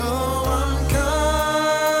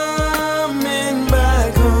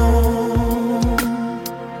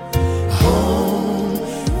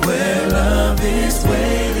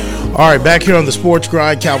All right, back here on the Sports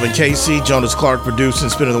Grind, Calvin Casey, Jonas Clark producing,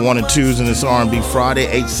 spinning the 1 and 2s in this R&B Friday.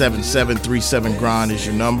 877-37-GRIND is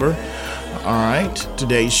your number. All right,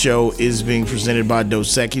 today's show is being presented by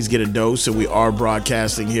Dos Equis. Get a dose, and we are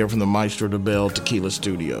broadcasting here from the Maestro de Bell Tequila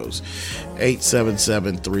Studios.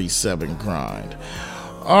 877-37-GRIND.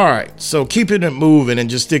 All right, so keeping it moving and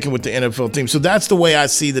just sticking with the NFL team. So that's the way I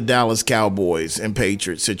see the Dallas Cowboys and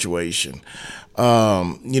Patriots situation.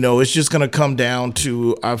 It's just going to come down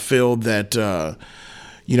to, I feel that,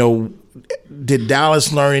 did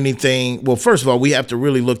Dallas learn anything? Well, first of all, we have to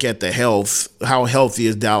really look at the health. How healthy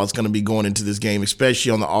is Dallas going to be going into this game,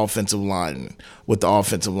 especially on the offensive line, with the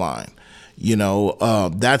offensive line?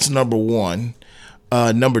 That's number one.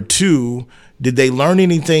 Number two, did they learn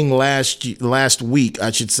anything last week, I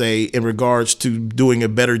should say, in regards to doing a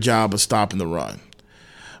better job of stopping the run?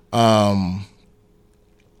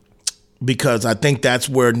 Because I think that's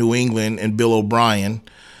where New England and Bill O'Brien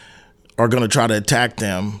are going to try to attack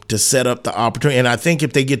them to set up the opportunity. And I think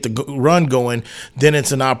if they get the run going, then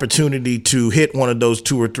it's an opportunity to hit one of those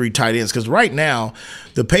 2 or 3 tight ends. Because right now,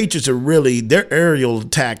 the Patriots are really, their aerial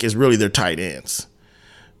attack is really their tight ends.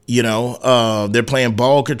 They're playing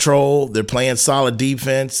ball control. They're playing solid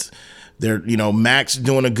defense. They're, Max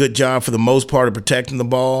doing a good job for the most part of protecting the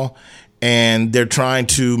ball. And they're trying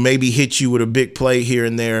to maybe hit you with a big play here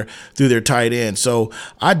and there through their tight end. So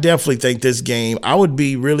I definitely think this game, I would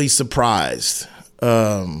be really surprised.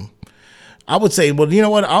 I would say, well, you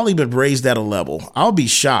know what? I'll even raise that a level. I'll be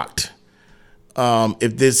shocked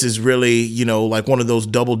if this is really, like one of those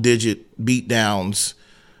double-digit beatdowns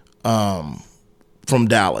from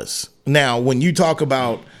Dallas. Now, when you talk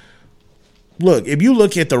about, look, if you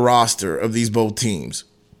look at the roster of these both teams,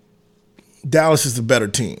 Dallas is the better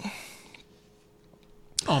team.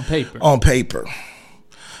 On paper.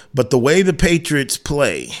 But the way the Patriots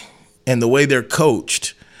play and the way they're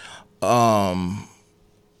coached, and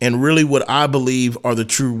really what I believe are the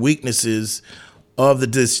true weaknesses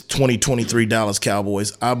of this 2023 Dallas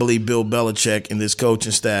Cowboys, I believe Bill Belichick and this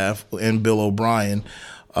coaching staff and Bill O'Brien,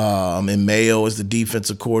 and Mayo is the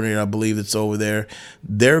defensive coordinator, I believe that's over there,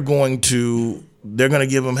 they're going to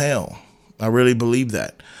give them hell. I really believe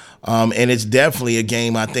that. And it's definitely a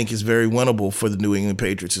game I think is very winnable for the New England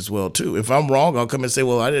Patriots as well, too. If I'm wrong, I'll come and say,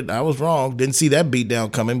 well, I was wrong. Didn't see that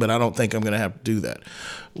beatdown coming, but I don't think I'm going to have to do that.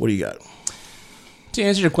 What do you got? To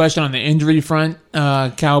answer your question on the injury front,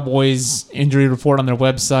 Cowboys injury report on their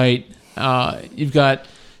website, you've got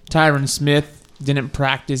Tyron Smith, didn't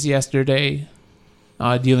practice yesterday,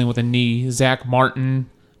 dealing with a knee. Zach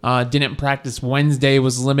Martin didn't practice Wednesday,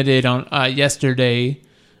 was limited on yesterday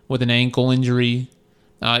with an ankle injury.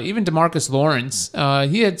 Even DeMarcus Lawrence,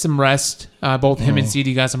 he had some rest. Both him and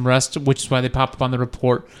CD got some rest, which is why they popped up on the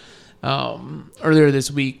report earlier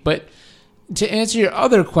this week. But to answer your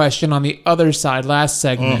other question on the other side, last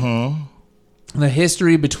segment, the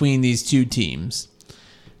history between these two teams.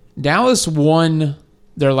 Dallas won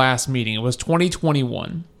their last meeting. It was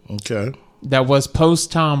 2021. Okay. That was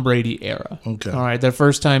post-Tom Brady era. Okay. All right, their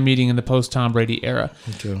first time meeting in the post-Tom Brady era.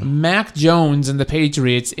 Okay. Mac Jones and the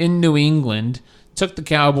Patriots in New England took the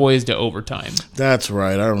Cowboys to overtime. That's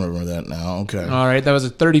right. I remember that now. Okay. All right. That was a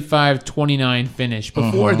 35-29 finish.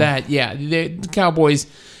 Before that, the Cowboys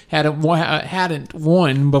hadn't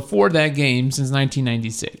won before that game since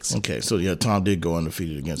 1996. Okay. So, yeah, Tom did go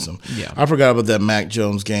undefeated against them. Yeah. I forgot about that Mac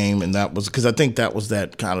Jones game, and that was because I think that was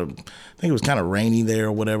that kind of – I think it was kind of rainy there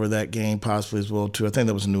or whatever that game possibly as well, too. I think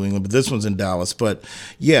that was in New England, but this one's in Dallas. But,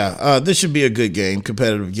 yeah, this should be a good game,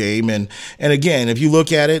 competitive game. And again, if you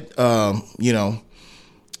look at it,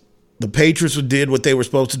 the Patriots did what they were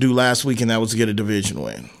supposed to do last week, and that was to get a division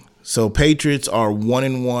win. So Patriots are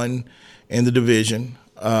 1-1 in the division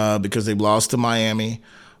because they lost to Miami.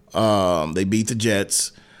 They beat the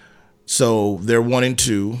Jets. So they're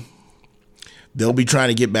 1-2. They'll be trying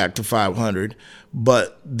to get back to 500.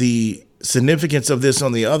 But the significance of this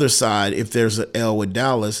on the other side, if there's an L with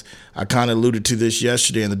Dallas, I kind of alluded to this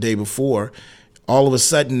yesterday and the day before, all of a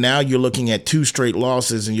sudden now you're looking at 2 straight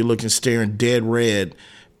losses and you're staring dead red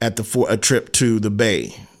at a trip to the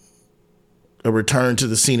Bay, a return to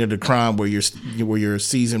the scene of the crime where your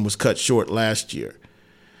season was cut short last year.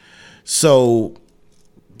 So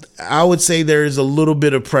I would say there is a little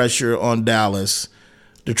bit of pressure on Dallas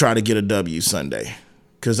to try to get a W Sunday,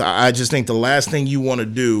 because I just think the last thing you want to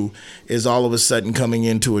do is all of a sudden coming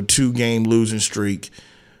into a 2-game losing streak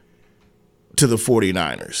to the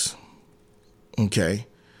 49ers. Okay.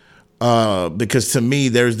 Because to me,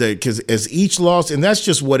 because as each loss, and that's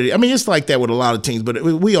just what it, I mean, it's like that with a lot of teams, but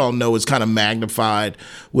we all know it's kind of magnified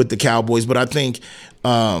with the Cowboys. But I think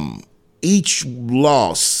each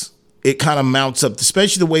loss it kind of mounts up,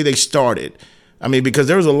 especially the way they started. I mean, because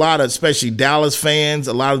there was a lot of, especially Dallas fans,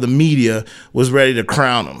 a lot of the media was ready to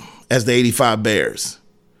crown them as the 85 Bears.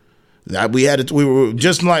 We were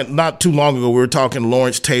just not too long ago, we were talking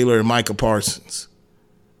Lawrence Taylor and Micah Parsons.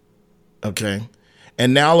 Okay.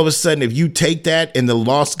 And now all of a sudden, if you take that and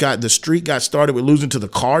the streak got started with losing to the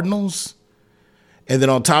Cardinals, and then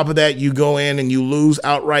on top of that, you go in and you lose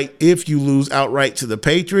outright, if you lose outright to the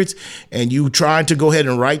Patriots, and you trying to go ahead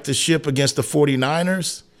and right the ship against the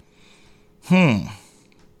 49ers,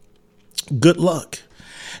 good luck.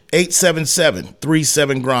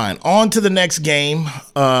 877-37-GRIND. On to the next game.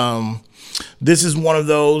 This is one of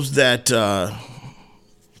those that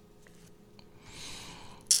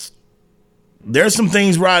there's some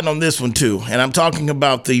things riding on this one too. And I'm talking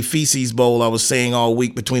about the Feces Bowl I was saying all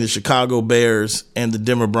week between the Chicago Bears and the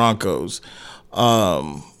Denver Broncos.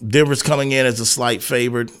 Denver's coming in as a slight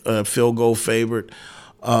favorite, field goal favorite.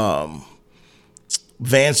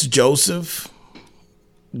 Vance Joseph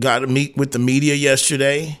got to meet with the media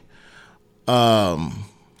yesterday. Vance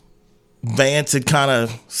had kind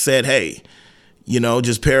of said, hey,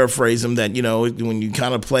 just paraphrase him that, when you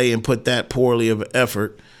kind of play and put that poorly of an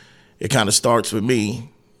effort, it kind of starts with me.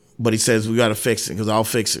 But he says, we got to fix it because I'll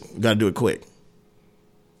fix it. We got to do it quick.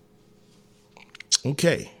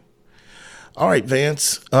 Okay. All right,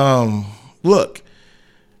 Vance. Look,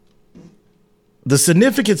 the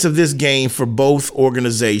significance of this game for both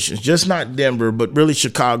organizations, just not Denver, but really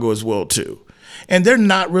Chicago as well, too. And they're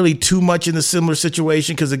not really too much in the similar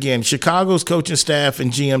situation because, again, Chicago's coaching staff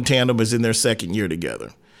and GM tandem is in their second year together.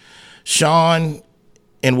 Sean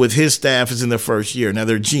and with his staff is in their first year. Now,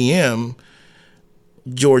 their GM,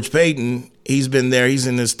 George Payton, he's been there. He's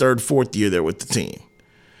in his third, fourth year there with the team.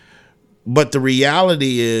 But the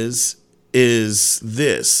reality is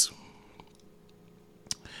this.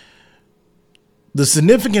 The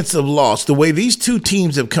significance of loss, the way these two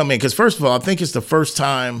teams have come in, because first of all, I think it's the first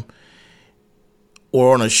time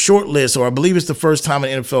or on a short list, or I believe it's the first time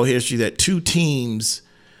in NFL history that two teams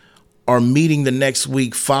are meeting the next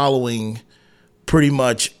week following pretty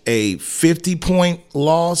much a 50-point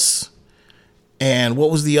loss. And what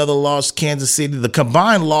was the other loss? Kansas City. The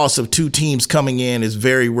combined loss of two teams coming in is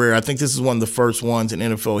very rare. I think this is one of the first ones in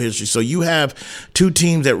NFL history. So you have two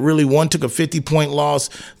teams that really, one took a 50-point loss.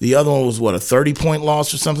 The other one was, a 30-point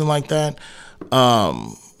loss or something like that?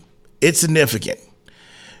 It's significant.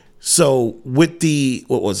 So with the,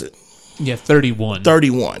 what was it? Yeah, 31.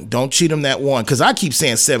 31. Don't cheat them that one. Because I keep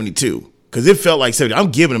saying 72. Because it felt like 70.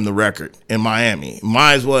 I'm giving them the record in Miami.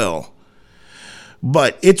 Might as well.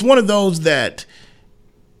 But it's one of those that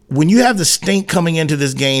when you have the stink coming into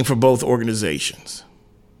this game for both organizations,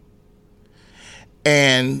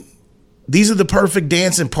 and these are the perfect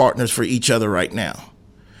dancing partners for each other right now.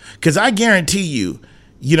 Because I guarantee you,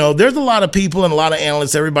 there's a lot of people and a lot of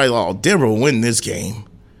analysts, everybody, Denver will win this game.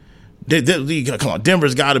 Come on,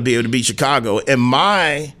 Denver's got to be able to beat Chicago. And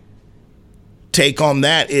my take on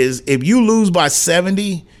that is if you lose by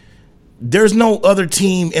 70, there's no other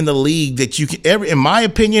team in the league that you can ever, in my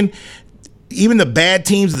opinion, even the bad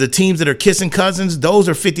teams, the teams that are kissing cousins, those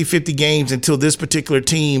are 50-50 games until this particular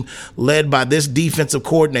team led by this defensive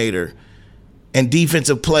coordinator and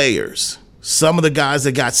defensive players, some of the guys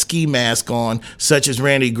that got ski mask on, such as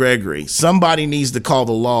Randy Gregory, somebody needs to call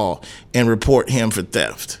the law and report him for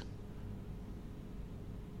theft.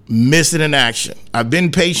 Missing in action. I've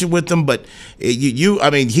been patient with him, but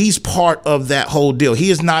he's part of that whole deal. He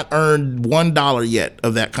has not earned $1 yet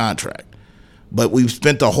of that contract. But we've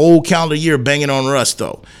spent the whole calendar year banging on Russ,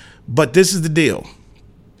 though. But this is the deal.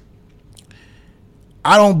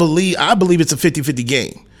 I believe it's a 50-50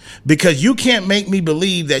 game. Because you can't make me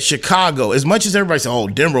believe that Chicago, as much as everybody says,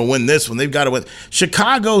 Denver will win this one, they've got to win.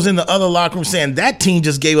 Chicago's in the other locker room saying that team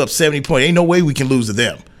just gave up 70 points. Ain't no way we can lose to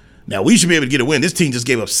them. Now, we should be able to get a win. This team just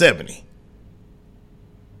gave up 70.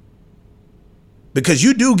 Because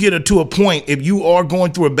you do get to a point, if you are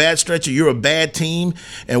going through a bad stretch or you're a bad team,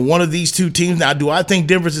 and one of these two teams, now, do I think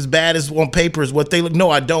Denver's as bad as on paper as what they look?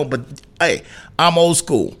 No, I don't. But, hey, I'm old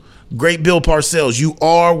school. Great Bill Parcells, you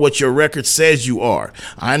are what your record says you are.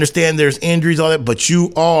 I understand there's injuries, all that, but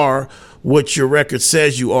you are what your record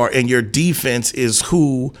says you are, and your defense is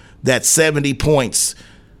who that 70 points,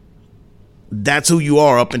 that's who you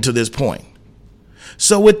are up until this point.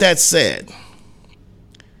 So with that said,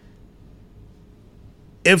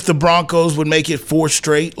 if the Broncos would make it 4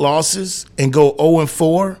 straight losses and go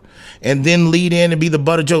 0-4 and then lead in and be the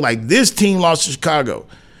butt of joke, like this team lost to Chicago,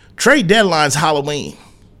 trade deadline's Halloween.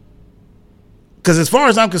 Because as far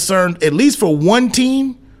as I'm concerned, at least for one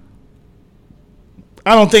team,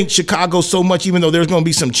 I don't think Chicago so much, even though there's going to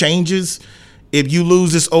be some changes If you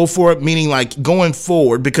lose this 0-4, meaning like going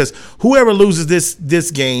forward, because whoever loses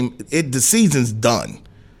this game, the season's done.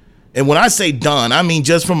 And when I say done, I mean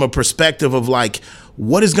just from a perspective of like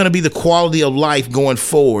what is going to be the quality of life going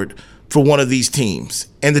forward for one of these teams,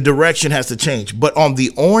 and the direction has to change. But on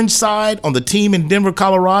the orange side, on the team in Denver,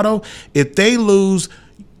 Colorado, if they lose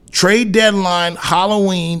trade deadline,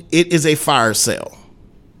 Halloween, it is a fire sale.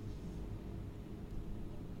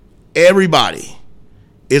 Everybody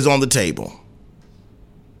is on the table.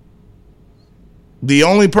 The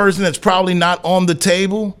only person that's probably not on the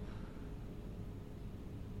table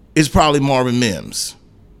is probably Marvin Mims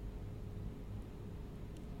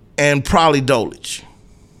and probably Dolich.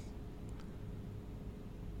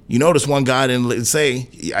 You notice one guy didn't say,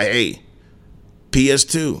 hey,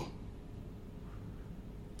 PS2.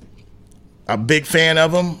 I'm a big fan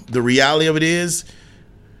of him. The reality of it is,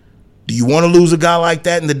 do you want to lose a guy like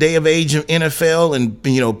that in the day of age of NFL and,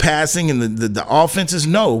 passing and the offenses?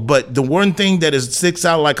 No. But the one thing that sticks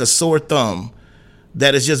out like a sore thumb,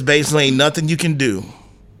 that is just basically ain't nothing you can do.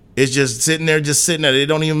 It's just sitting there. It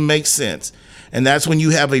don't even make sense. And that's when you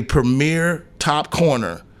have a premier top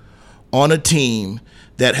corner on a team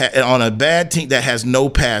on a bad team that has no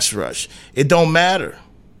pass rush. It don't matter.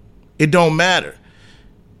 It don't matter.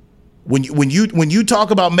 When you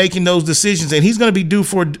talk about making those decisions, and he's going to be due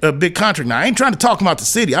for a big contract. Now, I ain't trying to talk about the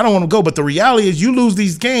city. I don't want to go, but the reality is you lose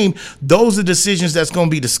these games, those are decisions that's going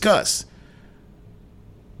to be discussed.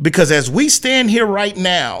 Because as we stand here right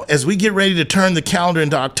now, as we get ready to turn the calendar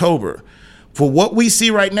into October, for what we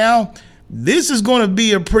see right now, this is going to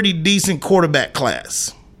be a pretty decent quarterback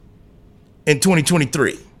class in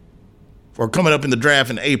 2023, or coming up in the draft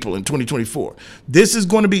in April in 2024. This is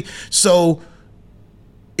going to be so.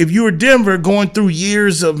 If you were Denver going through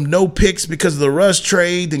years of no picks because of the Russ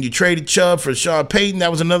trade, then you traded Chubb for Sean Payton, that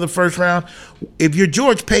was another first round. If you're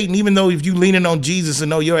George Payton, even though if you leaning on Jesus and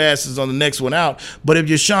know your ass is on the next one out, but if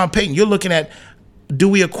you're Sean Payton, you're looking at, do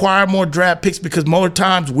we acquire more draft picks? Because more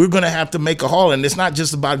times we're going to have to make a haul, and it's not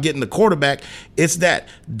just about getting the quarterback. It's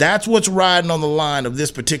that's what's riding on the line of this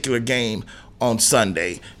particular game on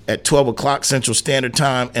Sunday at 12 o'clock Central Standard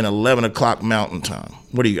Time and 11 o'clock Mountain Time.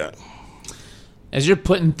 What do you got? As you're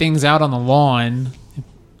putting things out on the lawn,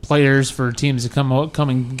 players for teams to come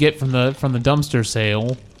and get from the dumpster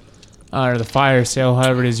sale or the fire sale,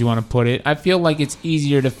 however it is you want to put it, I feel like it's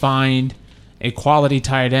easier to find a quality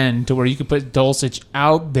tight end to where you could put Dulcich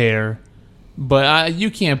out there, but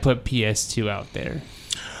you can't put PS2 out there.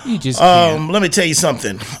 You just can't. Let me tell you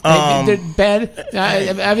something. They're bad.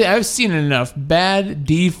 I've seen it enough. Bad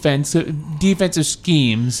defensive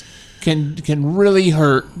schemes can really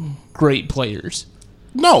hurt great players.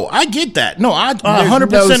 No, I get that. No, I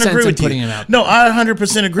 100% agree with you. No, I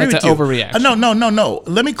 100% agree with you. That's an overreaction. No.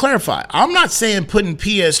 Let me clarify. I'm not saying putting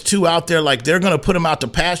PS2 out there like they're going to put him out to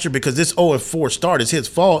pasture because this 0-4 start is his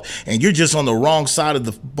fault and you're just on the wrong side of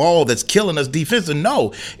the ball that's killing us defensively.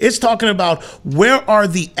 No, it's talking about where are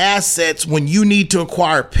the assets when you need to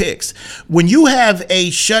acquire picks. When you have a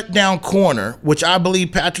shutdown corner, which I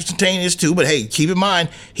believe Patrick Surtain is too, but hey, keep in mind,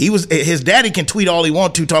 his daddy can tweet all he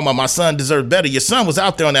wants to talking about my son deserves better. Your son was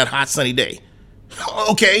out there on that hot sunny day.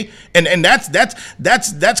 Okay. And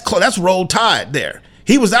that's roll tide there.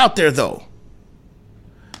 He was out there though.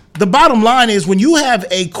 The bottom line is when you have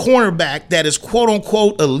a cornerback that is quote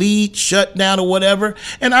unquote elite, shutdown or whatever,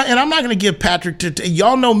 and I'm not going to give Patrick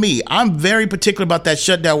y'all know me. I'm very particular about that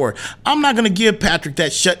shutdown word. I'm not going to give Patrick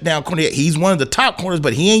that shutdown corner yet. He's one of the top corners,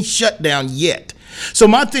 but he ain't shut down yet. So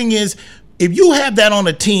my thing is, if you have that on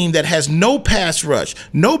a team that has no pass rush,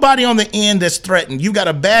 nobody on the end that's threatened, you got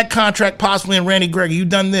a bad contract possibly in Randy Gregory, you've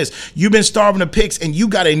done this, you've been starving the picks, and you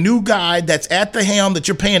got a new guy that's at the helm that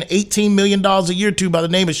you're paying $18 million a year to by the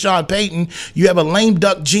name of Sean Payton. You have a lame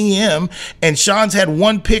duck GM, and Sean's had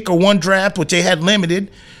one pick or one draft, which they had limited.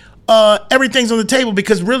 Everything's on the table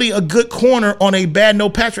because really a good corner on a bad no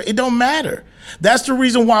pass rush, it don't matter. That's the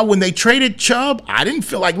reason why when they traded Chubb, I didn't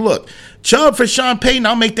feel like, look, Chubb for Sean Payton,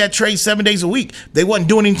 I'll make that trade 7 days a week. They wasn't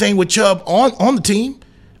doing anything with Chubb on the team.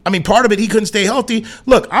 I mean, part of it, he couldn't stay healthy.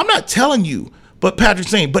 Look, I'm not telling you, but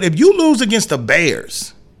Patrick's saying, but if you lose against the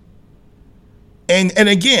Bears, and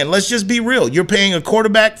again, let's just be real. You're paying a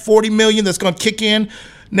quarterback $40 million that's going to kick in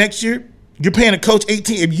next year. You're paying a coach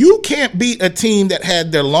 $18. If you can't beat a team that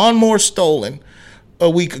had their lawnmower stolen a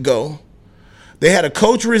week ago, they had a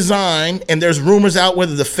coach resign, and there's rumors out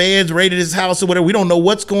whether the feds raided his house or whatever. We don't know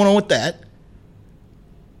what's going on with that.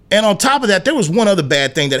 And on top of that, there was one other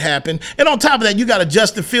bad thing that happened. And on top of that, you got a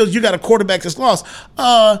Justin Fields, you got a quarterback that's lost.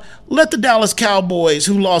 Let the Dallas Cowboys,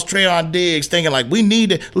 who lost Trayon Diggs, thinking like we need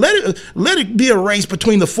to let it be a race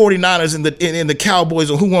between the 49ers and the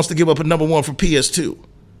Cowboys on who wants to give up a number one for PS2.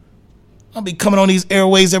 I'll be coming on these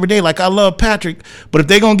airways every day like I love Patrick. But if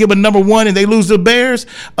they're going to give a number one and they lose the Bears,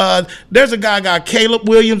 there's a guy got Caleb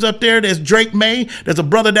Williams up there. There's Drake May. There's a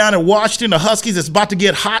brother down in Washington, the Huskies, that's about to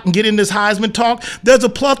get hot and get in this Heisman talk. There's a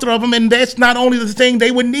plethora of them, and that's not only the thing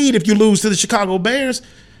they would need if you lose to the Chicago Bears.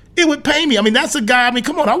 It would pay me. I mean, that's a guy. I mean,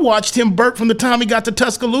 come on. I watched him Burke from the time he got to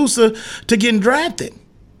Tuscaloosa to getting drafted.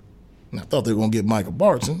 And I thought they were going to get Michael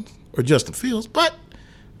Barton or Justin Fields, but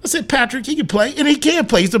I said, Patrick, he can play, and he can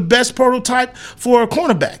play. He's the best prototype for a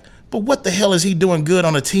cornerback. But what the hell is he doing good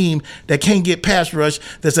on a team that can't get pass rush,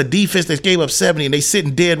 that's a defense that gave up 70, and they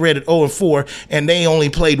sitting dead red at 0-4, and they only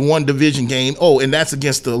played one division game? Oh, and that's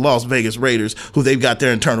against the Las Vegas Raiders, who they've got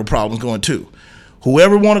their internal problems going too.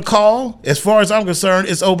 Whoever want to call, as far as I'm concerned,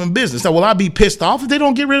 it's open business. Now, will I be pissed off if they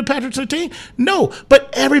don't get rid of Patrick Surtain? No, but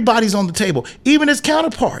everybody's on the table, even his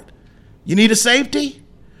counterpart. You need a safety?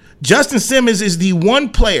 Justin Simmons is the one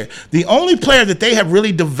player, the only player that they have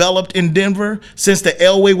really developed in Denver since the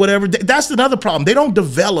Elway, whatever. That's another problem. They don't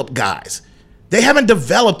develop guys. They haven't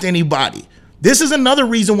developed anybody. This is another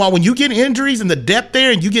reason why when you get injuries and the depth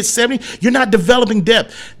there and you get 70, you're not developing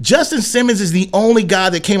depth. Justin Simmons is the only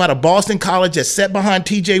guy that came out of Boston College that sat behind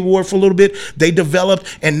TJ Ward for a little bit. They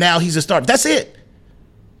developed, and now he's a starter. That's it.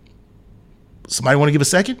 Somebody want to give a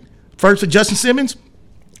second? First for Justin Simmons.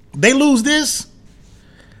 They lose this.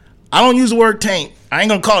 I don't use the word tank. I ain't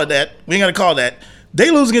going to call it that. We ain't going to call it that. They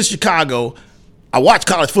lose against Chicago. I watch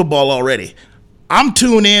college football already. I'm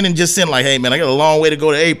tuned in and just saying like, hey, man, I got a long way to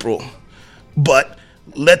go to April. But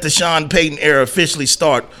let the Sean Payton era officially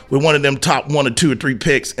start with one of them top 1 or 2 or 3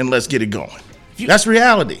 picks, and let's get it going. That's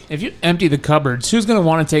reality. If you empty the cupboards, who's going to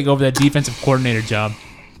want to take over that defensive coordinator job?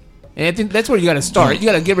 And I think that's where you got to start. You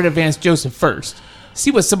got to get rid of Vance Joseph first. See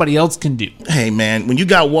what somebody else can do. Hey, man, when you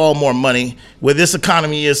got Walmart money, where this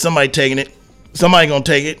economy is, somebody taking it. Somebody going to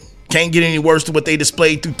take it. Can't get any worse than what they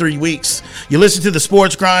displayed through 3 weeks. You listen to the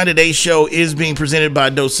Sports Grind. Today's show is being presented by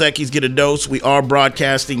Dos Equis. Get a dose. We are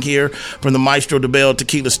broadcasting here from the Maestro de Bell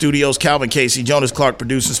Tequila Studios. Calvin Casey, Jonas Clark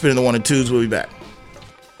producing, spinning the 1 and 2s. We'll be back.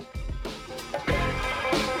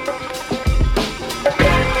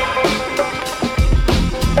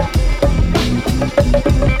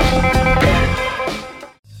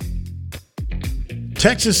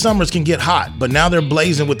 Texas summers can get hot, but now they're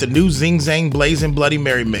blazing with the new Zing Zang Blazing Bloody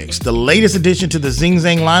Mary Mix. The latest addition to the Zing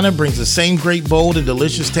Zang lineup brings the same great, bold, and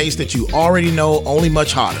delicious taste that you already know, only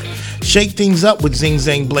much hotter. Shake things up with Zing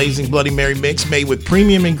Zang Blazing Bloody Mary Mix, made with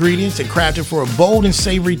premium ingredients and crafted for a bold and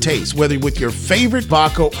savory taste, whether with your favorite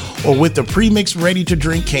vodka or with the pre-mixed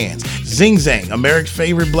ready-to-drink cans. Zing Zang, America's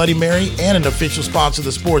favorite Bloody Mary and an official sponsor of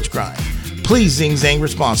the Sports Grind. Please Zing Zang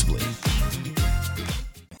responsibly.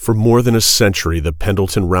 For more than a century, the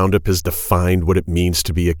Pendleton Roundup has defined what it means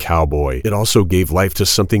to be a cowboy. It also gave life to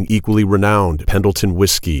something equally renowned, Pendleton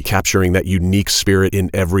whiskey, capturing that unique spirit in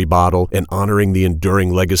every bottle and honoring the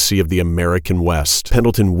enduring legacy of the American West.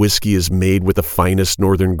 Pendleton whiskey is made with the finest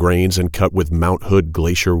northern grains and cut with Mount Hood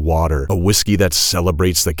Glacier water, a whiskey that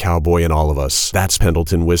celebrates the cowboy in all of us. That's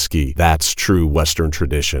Pendleton whiskey. That's true Western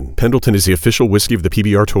tradition. Pendleton is the official whiskey of the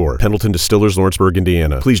PBR Tour. Pendleton Distillers, Lawrenceburg,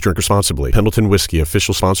 Indiana. Please drink responsibly. Pendleton whiskey,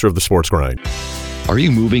 official sponsor of the Sports Grind. Are you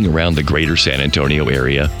moving around the greater San Antonio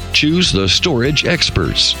area? Choose the storage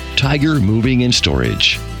experts, Tiger Moving and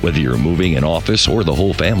Storage. Whether you're moving an office or the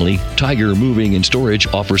whole family, Tiger Moving and Storage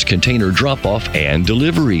offers container drop-off and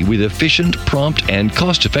delivery with efficient, prompt, and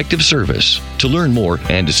cost-effective service. To learn more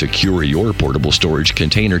and to secure your portable storage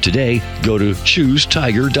container today, go to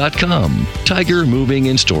ChooseTiger.com. Tiger Moving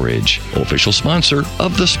and Storage, official sponsor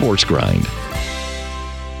of the Sports Grind.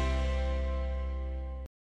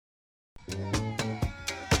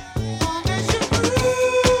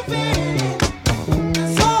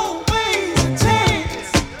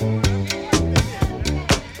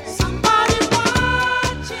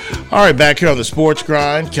 All right, back here on the Sports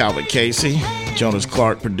Grind, Calvin Casey, Jonas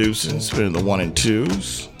Clark producing, spinning the 1 and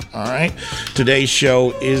 2s. All right, today's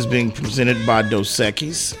show is being presented by Dos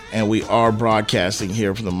Equis, and we are broadcasting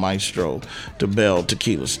here from the Maestro de Bell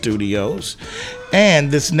Tequila Studios.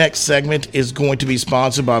 And this next segment is going to be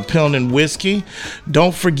sponsored by Pendleton Whiskey.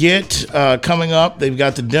 Don't forget, coming up, they've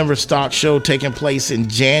got the Denver Stock Show taking place in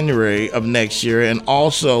January of next year. And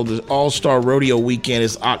also, the All-Star Rodeo Weekend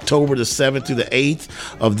is October the 7th through the 8th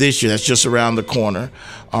of this year. That's just around the corner.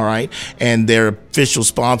 All right. And their official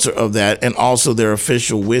sponsor of that, and also their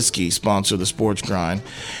official whiskey sponsor, the Sports Grind.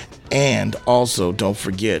 And also, don't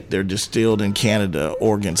forget, they're distilled in Canada,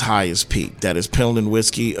 Oregon's highest peak. That is Pendleton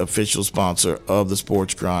Whiskey, official sponsor of the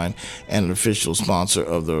Sports Grind and an official sponsor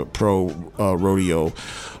of the Pro Rodeo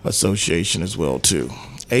Association as well, too.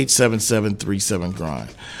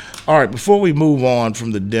 877-37-GRIND. All right, before we move on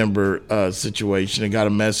from the Denver situation, I got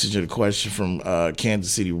a message and a question from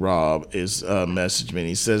Kansas City Rob is messaged me.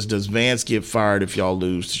 He says, does Vance get fired if y'all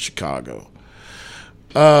lose to Chicago?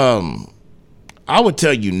 I would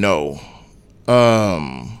tell you no.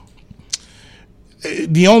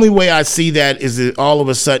 The only way I see that is that all of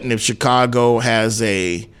a sudden if Chicago has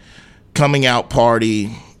a coming out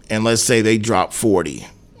party and let's say they drop 40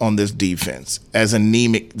 on this defense, as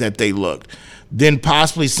anemic that they looked, then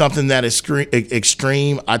possibly something that is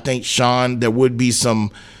extreme. I think, Sean, there would be some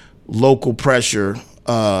local pressure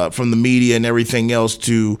from the media and everything else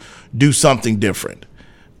to do something different.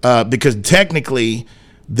 Because technically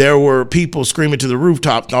there were people screaming to the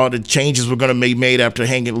rooftop thought that changes were going to be made after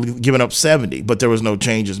giving up 70, but there was no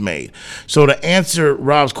changes made. So to answer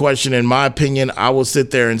Rob's question, in my opinion, I will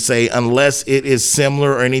sit there and say unless it is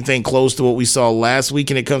similar or anything close to what we saw last week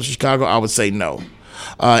and it comes to Chicago, I would say no.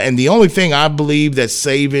 And the only thing I believe that's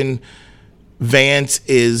saving Vance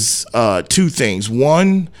is two things.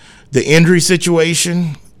 One, the injury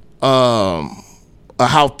situation,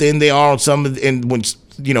 how thin they are on some of the, and when,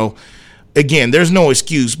 you know, again, there's no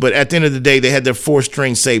excuse, but at the end of the day, they had their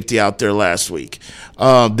four-string safety out there last week.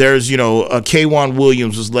 There's, K'Wan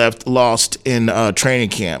Williams was lost in training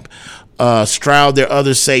camp. Stroud, their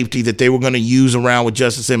other safety that they were going to use around with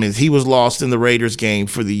Justice Simmons, he was lost in the Raiders game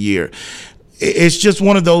for the year. It's just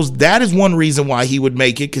one of those. That is one reason why he would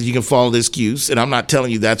make it, because you can follow the excuse. And I'm not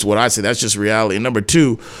telling you that's what I say. That's just reality. And number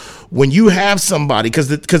two, when you have somebody, because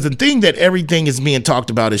the thing that everything is being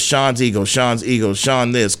talked about is Sean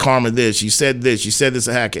this, Karma this, you said this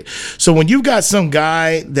a Hackett. So when you've got some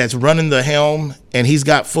guy that's running the helm and he's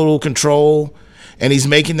got full control and he's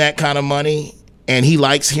making that kind of money, and he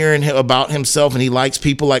likes hearing about himself, and he likes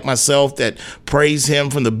people like myself that praise him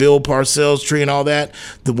from the Bill Parcells tree and all that.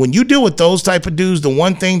 When you deal with those type of dudes, the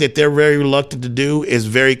one thing that they're very reluctant to do is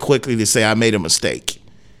very quickly to say, I made a mistake.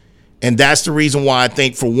 And that's the reason why I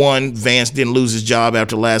think, for one, Vance didn't lose his job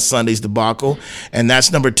after last Sunday's debacle. And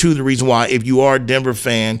that's number two, the reason why, if you are a Denver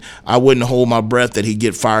fan, I wouldn't hold my breath that he'd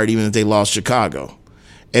get fired even if they lost Chicago.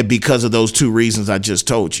 And because of those two reasons I just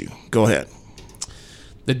told you. Go ahead.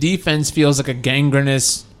 The defense feels like a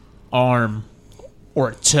gangrenous arm or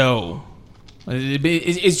a toe.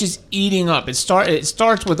 It's just eating up. It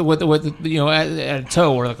starts with at a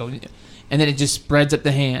toe or and then it just spreads up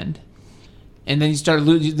the hand, and then you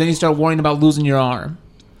start worrying about losing your arm.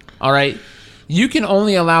 All right, you can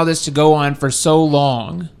only allow this to go on for so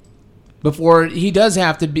long before he does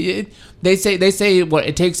have to be. They say what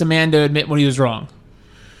it takes a man to admit when he was wrong.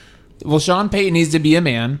 Well, Sean Payton needs to be a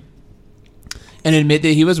man and admit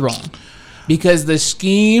that he was wrong, because the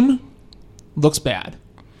scheme looks bad.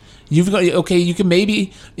 You can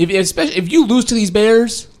maybe, especially if you lose to these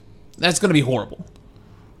Bears, that's going to be horrible.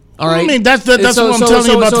 All right, I mean that's what I'm telling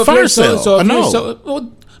you about the fire sale. I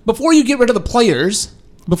know. Before you get rid of the players,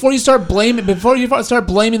 before you start blaming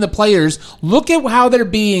the players, look at how they're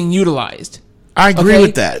being utilized. I agree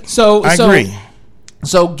with that. I agree.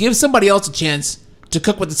 So give somebody else a chance to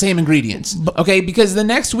cook with the same ingredients, okay? Because the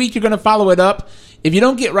next week you're going to follow it up. If you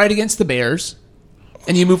don't get right against the Bears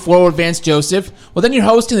and you move forward with Vance Joseph, well, then you're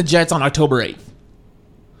hosting the Jets on October 8th.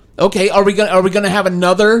 Okay, are we going to have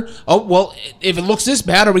another? Oh, well, if it looks this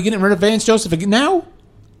bad, are we getting rid of Vance Joseph again now?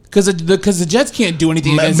 Because the Jets can't do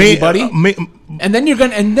anything against anybody. And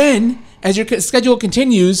then as your schedule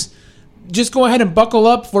continues, just go ahead and buckle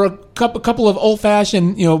up for a couple of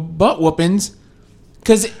old-fashioned butt whoopings.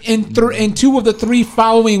 Because in two of the three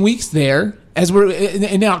following weeks there, as we're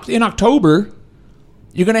in October,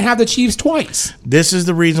 you're going to have the Chiefs twice. This is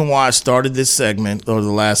the reason why I started this segment, or the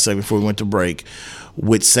last segment before we went to break,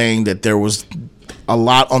 with saying that there was a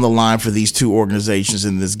lot on the line for these two organizations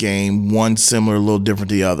in this game. One similar, a little different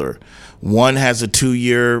to the other. One has a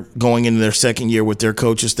 2-year going into their second year with their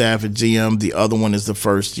coaching staff at GM. The other one is the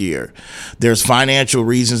first year. There's financial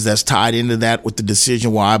reasons that's tied into that with the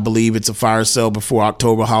decision why I believe it's a fire sale before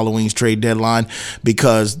October, Halloween's trade deadline,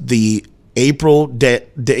 because the April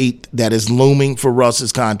date that is looming for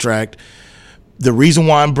Russ's contract, The reason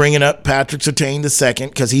why I'm bringing up Patrick Surtain II,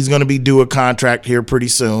 because he's going to be due a contract here pretty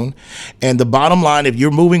soon. And the bottom line, if you're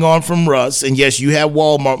moving on from Russ, and yes, you have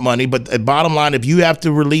Walmart money, but the bottom line, if you have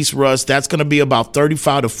to release Russ, that's going to be about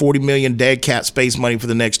 35 to 40 million dead cap space money for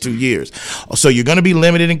the next 2 years. So you're going to be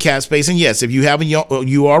limited in cap space. And yes, if you have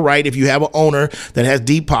you are right. If you have an owner that has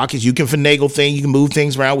deep pockets, you can finagle things, you can move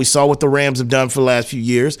things around. We saw what the Rams have done for the last few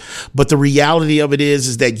years. But the reality of it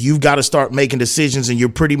is that you've got to start making decisions, and you're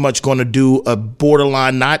pretty much going to do a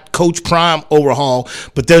borderline, not Coach Prime overhaul,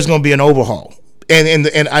 but there's going to be an overhaul.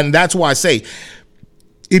 And that's why I say,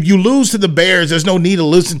 if you lose to the Bears, there's no need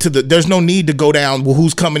to there's no need to go down, well,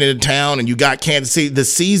 who's coming into town, and you got Kansas City. The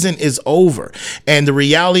season is over. And the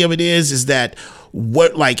reality of it is that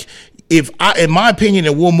in my opinion,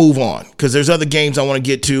 and we'll move on because there's other games I want to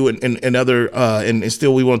get to and other and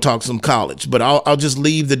still we want to talk some college, but I'll just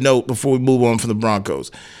leave the note before we move on from the Broncos.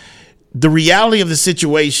 The reality of the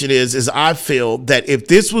situation is I feel that if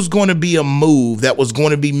this was going to be a move that was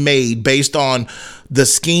going to be made based on the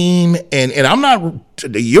scheme, and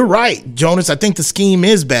you're right, Jonas, I think the scheme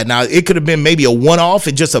is bad. Now, it could have been maybe a one-off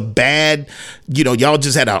and just a bad, y'all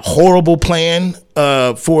just had a horrible plan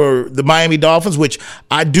for the Miami Dolphins, which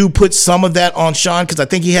I do put some of that on Sean because I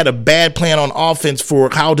think he had a bad plan on offense for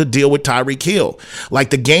how to deal with Tyreek Hill.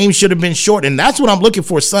 Like, the game should have been short, and that's what I'm looking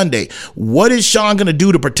for Sunday. What is Sean going to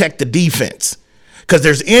do to protect the defense? Because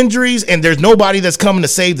there's injuries and there's nobody that's coming to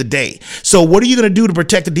save the day. So what are you going to do to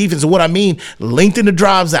protect the defense? And what I mean, lengthen the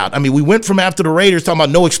drives out. I mean, we went from after the Raiders talking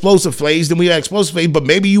about no explosive plays, then we had explosive plays, but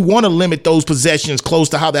maybe you want to limit those possessions close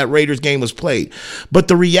to how that Raiders game was played. But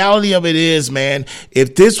the reality of it is, man,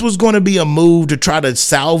 if this was going to be a move to try to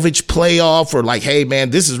salvage playoff or like, hey,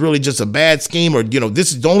 man, this is really just a bad scheme or,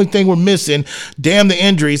 this is the only thing we're missing, damn the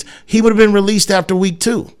injuries, he would have been released after week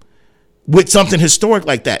 2. With something historic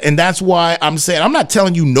like that. And that's why I'm saying, I'm not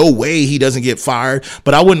telling you no way he doesn't get fired,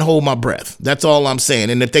 but I wouldn't hold my breath. That's all I'm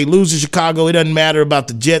saying. And if they lose to Chicago, it doesn't matter about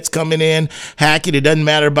the Jets coming in, Hackett. It doesn't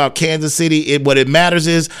matter about Kansas City. What it matters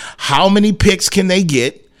is how many picks can they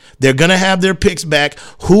get? They're going to have their picks back.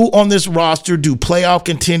 Who on this roster do playoff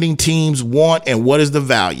contending teams want, and what is the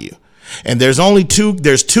value? And there's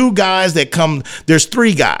two guys that come. There's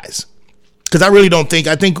 3 guys. Because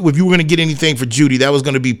I think if you were going to get anything for Judy, that was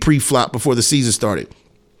going to be pre-flop before the season started.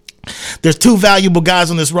 There's 2 valuable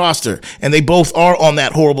guys on this roster, and they both are on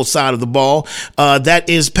that horrible side of the ball. That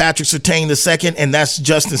is Patrick Surtain II, and that's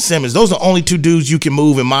Justin Simmons. Those are the only 2 dudes you can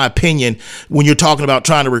move, in my opinion, when you're talking about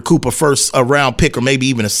trying to recoup a round pick or maybe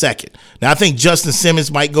even a second. Now, I think Justin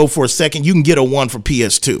Simmons might go for a second. You can get a 1 for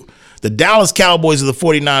PS2. The Dallas Cowboys of the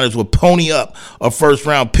 49ers will pony up a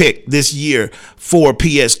first-round pick this year for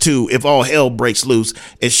PS2 if all hell breaks loose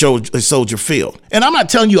at Soldier Field. And I'm not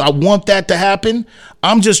telling you I want that to happen.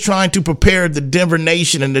 I'm just trying to prepare the Denver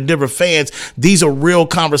nation and the Denver fans. These are real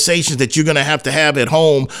conversations that you're going to have at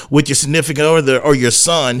home with your significant other or your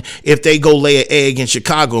son if they go lay an egg in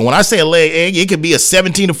Chicago. And when I say lay an egg, it could be a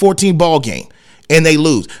 17-14 ball game, and they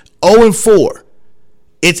lose 0-4.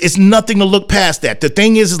 It's nothing to look past that. The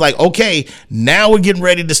thing is like, okay, now we're getting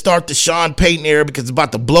ready to start the Sean Payton era because it's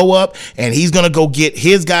about to blow up, and he's going to go get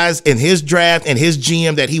his guys in his draft and his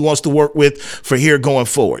GM that he wants to work with for here going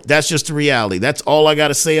forward. That's just the reality. That's all I got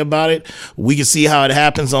to say about it. We can see how it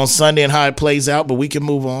happens on Sunday and how it plays out, but we can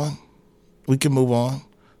move on.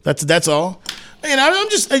 That's all. And I'm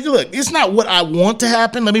just, look, it's not what I want to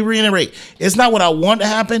happen. Let me reiterate. It's not what I want to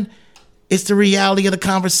happen. It's the reality of the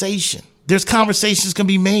conversation. There's conversations can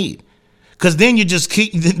be made. Because then then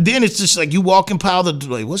it's just like you walk in pile the,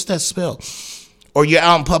 like, what's that smell? Or you're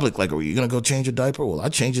out in public, like, are you going to go change your diaper? Well, I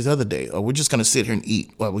changed it the other day. Or we're just going to sit here and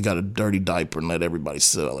eat while we got a dirty diaper and let everybody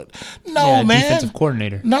sell it. No, man. Defensive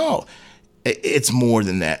coordinator. No. It's more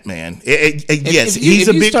than that, man. Yes, he's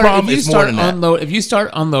a big problem. It's more than that. If you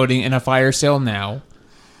start unloading in a fire sale now,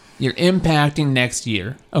 you're impacting next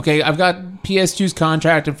year. Okay, I've got PS2's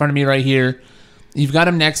contract in front of me right here. You've got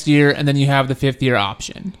him next year, and then you have the 5th-year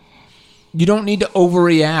option. You don't need to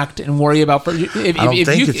overreact and worry about.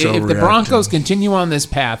 If the Broncos continue on this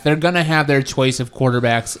path, they're going to have their choice of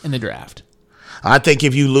quarterbacks in the draft. I think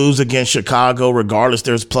if you lose against Chicago, regardless,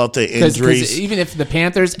 there's plethora of injuries. Because even if the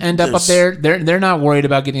Panthers end up there, they're not worried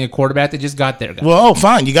about getting a quarterback. They just got their guy. Well,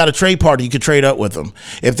 fine. You got a trade party. You could trade up with them.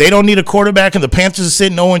 If they don't need a quarterback and the Panthers are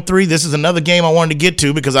sitting 0-3, this is another game I wanted to get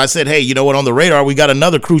to because I said, hey, you know what? On the radar, we got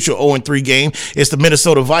another crucial 0-3 game. It's the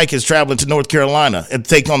Minnesota Vikings traveling to North Carolina and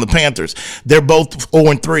take on the Panthers. They're both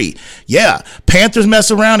 0-3. Yeah, Panthers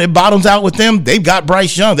mess around, it bottoms out with them. They've got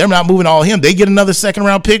Bryce Young. They're not moving all him. They get another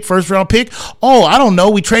second-round pick, first-round pick. Oh, I don't know.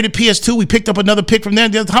 We traded PS2. We picked up another pick from there.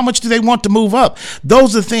 How much do they want to move up?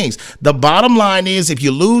 Those are things. The bottom line is if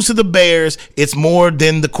you lose to the Bears, it's more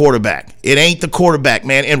than the quarterback. It ain't the quarterback,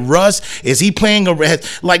 man. And Russ, is he playing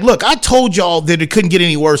like, look, I told y'all that it couldn't get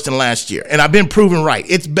any worse than last year, and I've been proven right.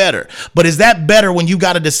 It's better. But is that better when you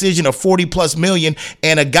got a decision of $40+ million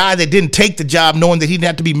and a guy that didn't take the job knowing that he didn't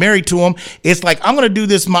have to be married to him? It's like, I'm going to do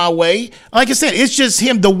this my way. Like I said, it's just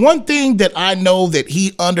him. The one thing that I know that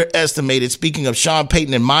he underestimated, speaking of Sean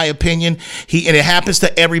Payton, in my opinion, and it happens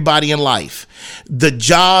to everybody in life, the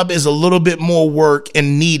job is a little bit more work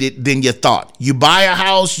and needed than you thought. You buy a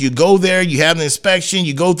house, you go there, you have an inspection,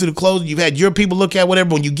 you go through the closing, you've had your people look at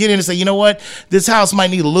whatever. When you get in and say, you know what, this house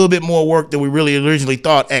might need a little bit more work than we really originally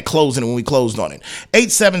thought at closing when we closed on it.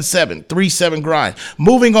 877-37-GRIND.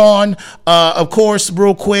 Moving on, of course,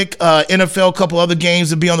 real quick, NFL, couple other games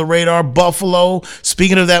to be on the radar. Buffalo,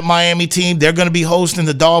 speaking of that Miami team, they're going to be hosting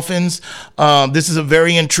the Dolphins. This is a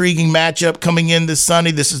very intriguing matchup coming in this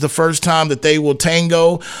Sunday. This is the first time that they will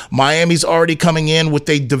tango. Miami's already coming in with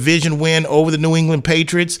a division win over the New England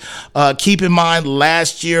Patriots. Keep in mind,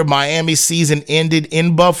 last year, Miami's season ended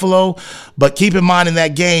in Buffalo, but keep in mind in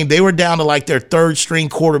that game, they were down to like their third string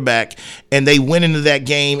quarterback, and they went into that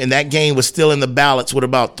game, and that game was still in the balance with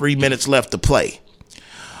about 3 minutes left to play.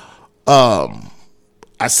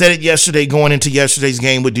 I said it yesterday going into yesterday's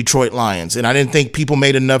game with Detroit Lions, and I didn't think people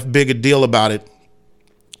made enough big a deal about it.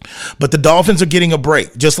 But the Dolphins are getting a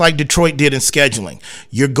break, just like Detroit did in scheduling.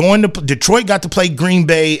 Detroit got to play Green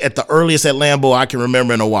Bay at the earliest at Lambeau I can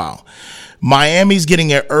remember in a while. Miami's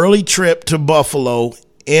getting an early trip to Buffalo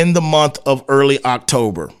in the month of early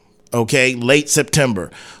October. Okay, late September.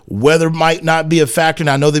 Weather might not be a factor, and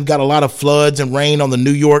I know they've got a lot of floods and rain on the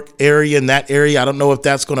New York area and that area. I don't know if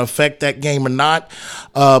that's going to affect that game or not.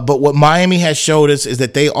 But what Miami has showed us is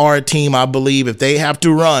that they are a team, I believe, if they have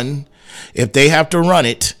to run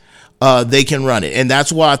it, they can run it. And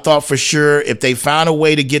that's why I thought for sure if they found a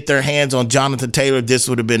way to get their hands on Jonathan Taylor, this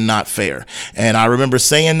would have been not fair. And I remember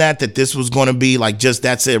saying that this was going to be like just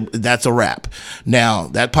that's a wrap. Now,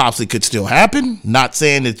 that possibly could still happen. Not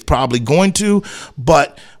saying it's probably going to,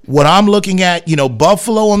 but what I'm looking at,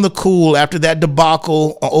 Buffalo on the cool after that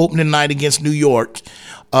debacle on opening night against New York,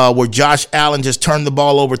 where Josh Allen just turned the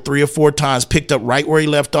ball over 3 or 4 times, picked up right where he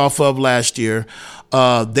left off of last year.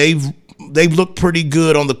 They've looked pretty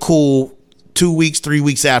good on the cool 2 weeks, 3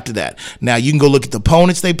 weeks after that. Now, you can go look at the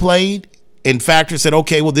opponents they played and factor said,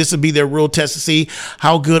 okay, well, this would be their real test to see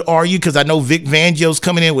how good are you, because I know Vic Fangio's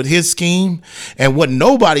coming in with his scheme. And what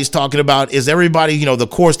nobody's talking about is everybody, of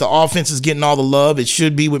course, the offense is getting all the love. It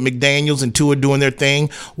should be with McDaniels and Tua doing their thing.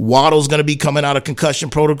 Waddle's going to be coming out of concussion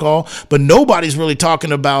protocol. But nobody's really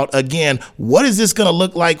talking about, again, what is this going to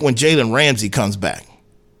look like when Jalen Ramsey comes back?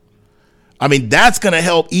 I mean, that's going to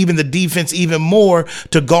help even the defense even more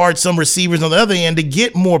to guard some receivers on the other end to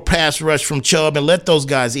get more pass rush from Chubb and let those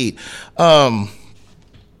guys eat. I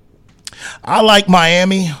like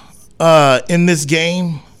Miami in this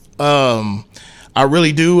game. I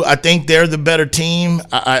really do. I think they're the better team.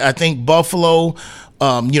 I think Buffalo,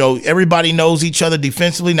 everybody knows each other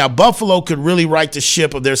defensively. Now, Buffalo could really right the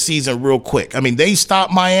ship of their season real quick. I mean, they stop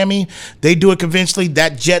Miami. They do it conventionally.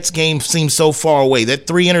 That Jets game seems so far away. That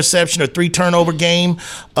 3 interception or 3 turnover game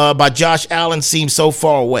by Josh Allen seems so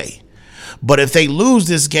far away. But if they lose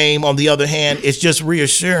this game, on the other hand, it's just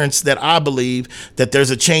reassurance that I believe that there's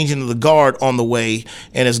a changing of the guard on the way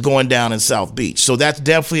and it's going down in South Beach. So that's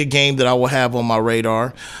definitely a game that I will have on my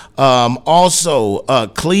radar. Also,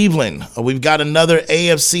 Cleveland. We've got another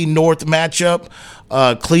AFC North matchup.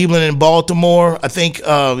 Cleveland and Baltimore. I think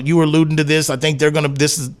you were alluding to this. I think they're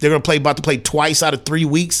about to play twice out of 3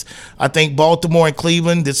 weeks. I think Baltimore and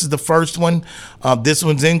Cleveland. This is the first one. This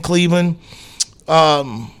one's in Cleveland.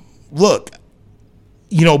 Look,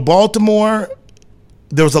 Baltimore,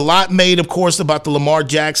 there was a lot made, of course, about the Lamar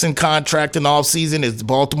Jackson contract in the offseason. Is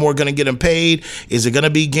Baltimore going to get him paid? Is it going to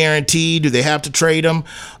be guaranteed? Do they have to trade him?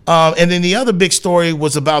 And then the other big story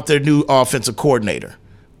was about their new offensive coordinator,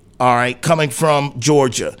 all right, coming from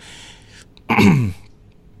Georgia.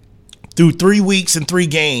 Through 3 weeks and 3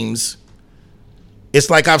 games, it's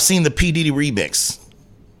like I've seen the P. Diddy remix.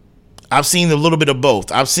 I've seen a little bit of both.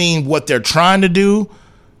 I've seen what they're trying to do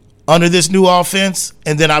under this new offense,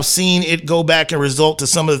 and then I've seen it go back and result to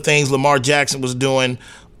some of the things Lamar Jackson was doing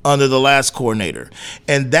under the last coordinator.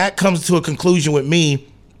 And that comes to a conclusion with me.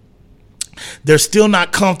 They're still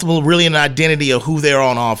not comfortable really in the identity of who they are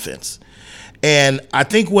on offense. And I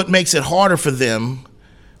think what makes it harder for them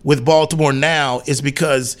with Baltimore now is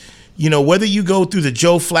because, whether you go through the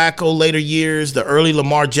Joe Flacco later years, the early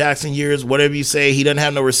Lamar Jackson years, whatever you say, he doesn't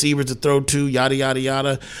have no receivers to throw to, yada, yada,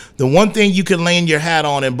 yada. The one thing you could lay your hat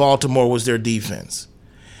on in Baltimore was their defense.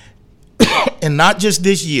 And not just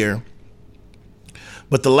this year,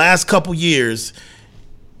 but the last couple years,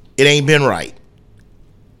 it ain't been right.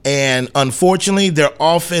 And unfortunately, their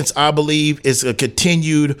offense, I believe, is a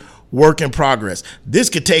continued work in progress. This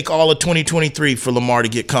could take all of 2023 for Lamar to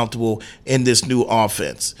get comfortable in this new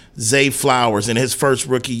offense. Zay Flowers in his first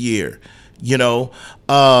rookie year,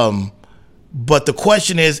 But the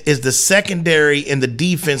question is the secondary and the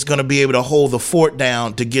defense going to be able to hold the fort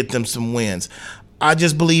down to get them some wins? I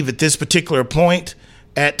just believe at this particular point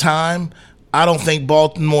at time, I don't think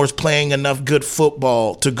Baltimore's playing enough good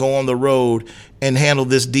football to go on the road and handle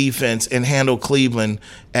this defense and handle Cleveland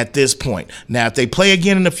at this point. Now, if they play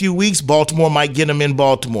again in a few weeks, Baltimore might get them in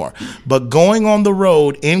Baltimore. But going on the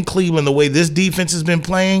road in Cleveland, the way this defense has been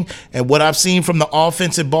playing and what I've seen from the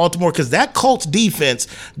offense in Baltimore, because that Colts defense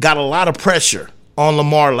got a lot of pressure on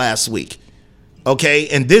Lamar last week. Okay?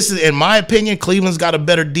 And this is, in my opinion, Cleveland's got a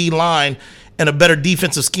better D-line and a better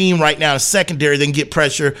defensive scheme right now in secondary than get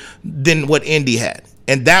pressure than what Indy had.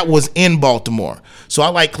 And that was in Baltimore. So I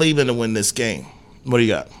like Cleveland to win this game. What do you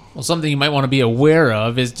got? Well, something you might want to be aware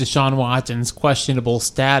of is Deshaun Watson's questionable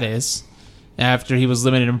status after he was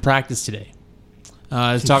limited in practice today.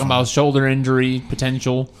 He's talking about shoulder injury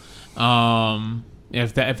potential.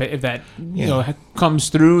 If that comes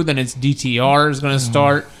through, then it's DTR is going to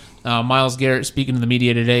start. Myles Garrett, speaking to the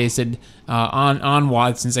media today, said on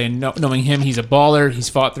Watson, saying, knowing him, he's a baller. He's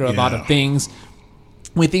fought through a lot of things.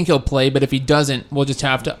 We think he'll play, but if he doesn't, we'll just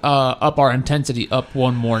have to up our intensity up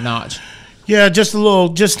one more notch. Yeah, just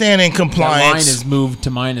staying in compliance. The line is moved to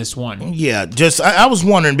 -1. Yeah, I was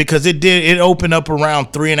wondering because it opened up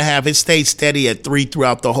around 3.5. It stayed steady at 3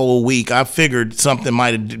 throughout the whole week. I figured something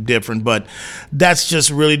might have been different, but that's just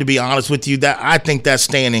really, to be honest with you, that I think that's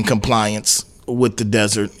staying in compliance with the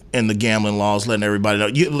desert and the gambling laws, letting everybody know.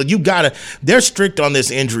 You gotta, they're strict on this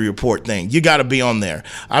injury report thing. You gotta be on there.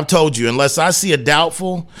 I've told you, unless I see a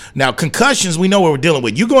doubtful. Now, concussions, we know what we're dealing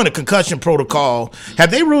with. You go into concussion protocol.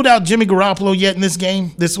 Have they ruled out Jimmy Garoppolo yet in this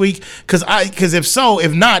game this week? Because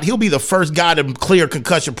if not, he'll be the first guy to clear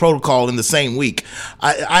concussion protocol in the same week.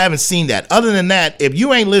 I haven't seen that. Other than that, if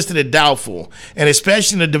you ain't listed as doubtful, and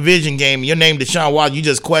especially in a division game, your name Deshaun Watson, you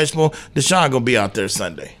just questionable, Deshaun gonna be out there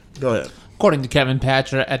Sunday. Go ahead. According to Kevin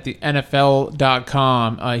Patra at the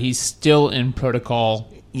NFL.com, he's still in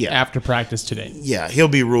protocol after practice today. Yeah, he'll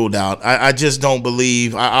be ruled out. I just don't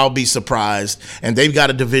believe. I'll be surprised. And they've got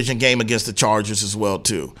a division game against the Chargers as well,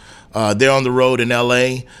 too. They're on the road in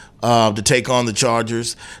L.A. To take on the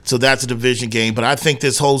Chargers. So that's a division game. But I think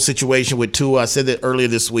this whole situation with Tua, I said that earlier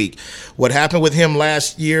this week, what happened with him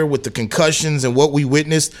last year with the concussions and what we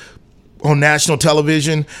witnessed on national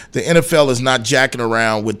television, the NFL is not jacking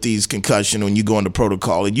around with these concussions when you go into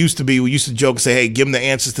protocol. It used to be, we used to joke and say, hey, give them the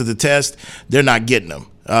answers to the test. They're not getting them.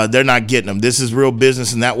 They're not getting them. This is real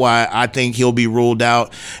business, and that's why I think he'll be ruled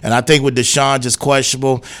out. And I think with Deshaun, just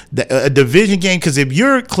questionable. A division game, because if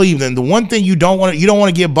you're Cleveland, the one thing you don't want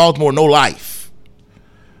to give Baltimore no life.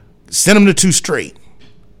 Send them to 2 straight.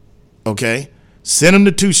 Okay? Send them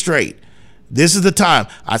to 2 straight. This is the time.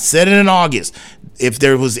 I said it in August. If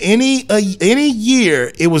there was any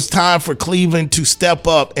year it was time for Cleveland to step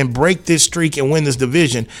up and break this streak and win this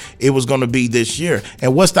division, it was going to be this year.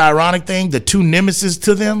 And what's the ironic thing? The 2 nemesis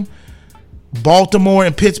to them, Baltimore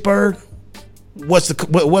and Pittsburgh. What's the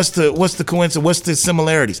coincidence? What's the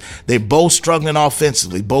similarities? They're both struggling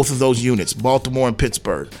offensively, both of those units, Baltimore and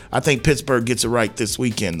Pittsburgh. I think Pittsburgh gets it right this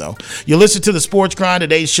weekend, though. You listen to the Sports Grind.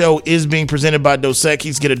 Today's show is being presented by Dos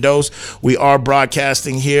Equis. Get a dose. We are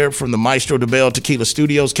broadcasting here from the Maestro de Bell Tequila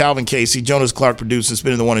Studios. Calvin Casey, Jonas Clark producing,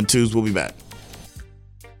 spinning the 1 and 2s. We'll be back.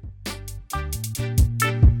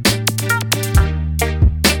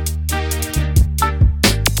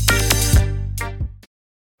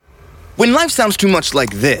 When life sounds too much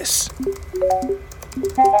like this,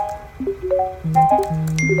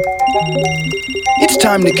 it's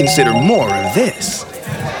time to consider more of this.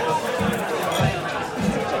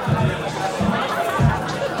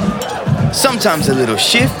 Sometimes a little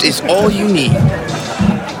shift is all you need.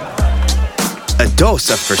 A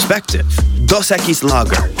dose of perspective. Dos Equis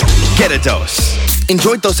Lager. Get a dose.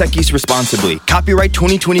 Enjoy Dos Equis responsibly. Copyright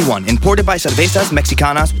 2021. Imported by Cervezas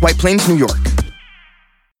Mexicanas, White Plains, New York.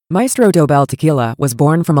 Maestro Dobel Tequila was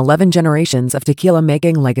born from 11 generations of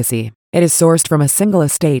tequila-making legacy. It is sourced from a single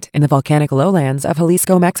estate in the volcanic lowlands of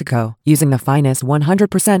Jalisco, Mexico, using the finest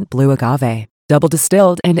 100% blue agave. Double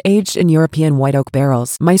distilled and aged in European white oak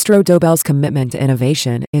barrels, Maestro Dobel's commitment to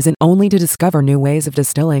innovation isn't only to discover new ways of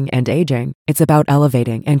distilling and aging. It's about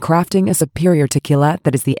elevating and crafting a superior tequila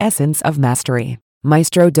that is the essence of mastery.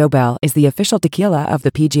 Maestro Dobel is the official tequila of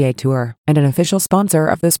the PGA Tour and an official sponsor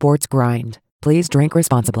of the Sports Grind. Please drink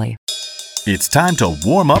responsibly. It's time to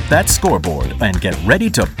warm up that scoreboard and get ready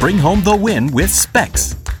to bring home the win with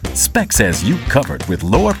Specs. Specs has you covered with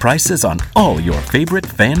lower prices on all your favorite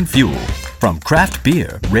fan fuel. From craft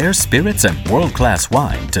beer, rare spirits, and world-class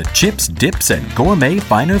wine to chips, dips, and gourmet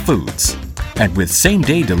finer foods. And with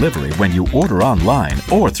same-day delivery when you order online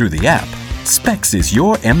or through the app, Specs is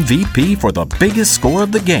your MVP for the biggest score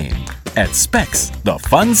of the game. At Specs, the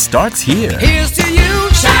fun starts here. Here's to you,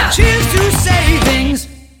 cheers to savings.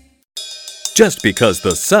 Just because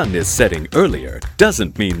the sun is setting earlier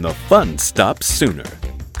doesn't mean the fun stops sooner.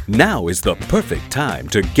 Now is the perfect time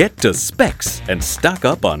to get to Specs and stock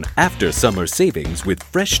up on after-summer savings with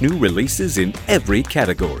fresh new releases in every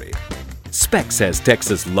category. Specs has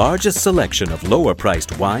Texas' largest selection of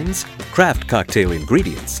lower-priced wines, craft cocktail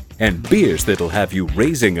ingredients, and beers that'll have you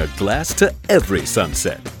raising a glass to every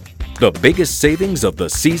sunset. The biggest savings of the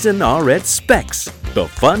season are at Specs. The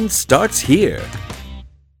fun starts here.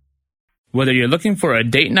 Whether you're looking for a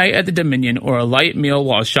date night at the Dominion or a light meal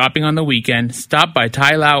while shopping on the weekend, stop by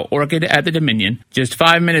Thai Lao Orchid at the Dominion. Just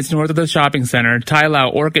 5 minutes north of the shopping center, Thai Lao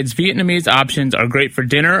Orchid's Vietnamese options are great for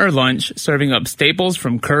dinner or lunch, serving up staples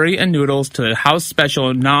from curry and noodles to the house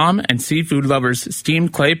special Nam and seafood lovers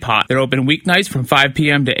steamed clay pot. They're open weeknights from 5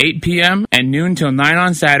 p.m. to 8 p.m. and noon till 9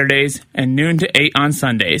 on Saturdays and noon to 8 on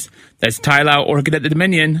Sundays. That's Thai Lao Orchid at the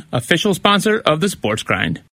Dominion, official sponsor of the Sports Grind.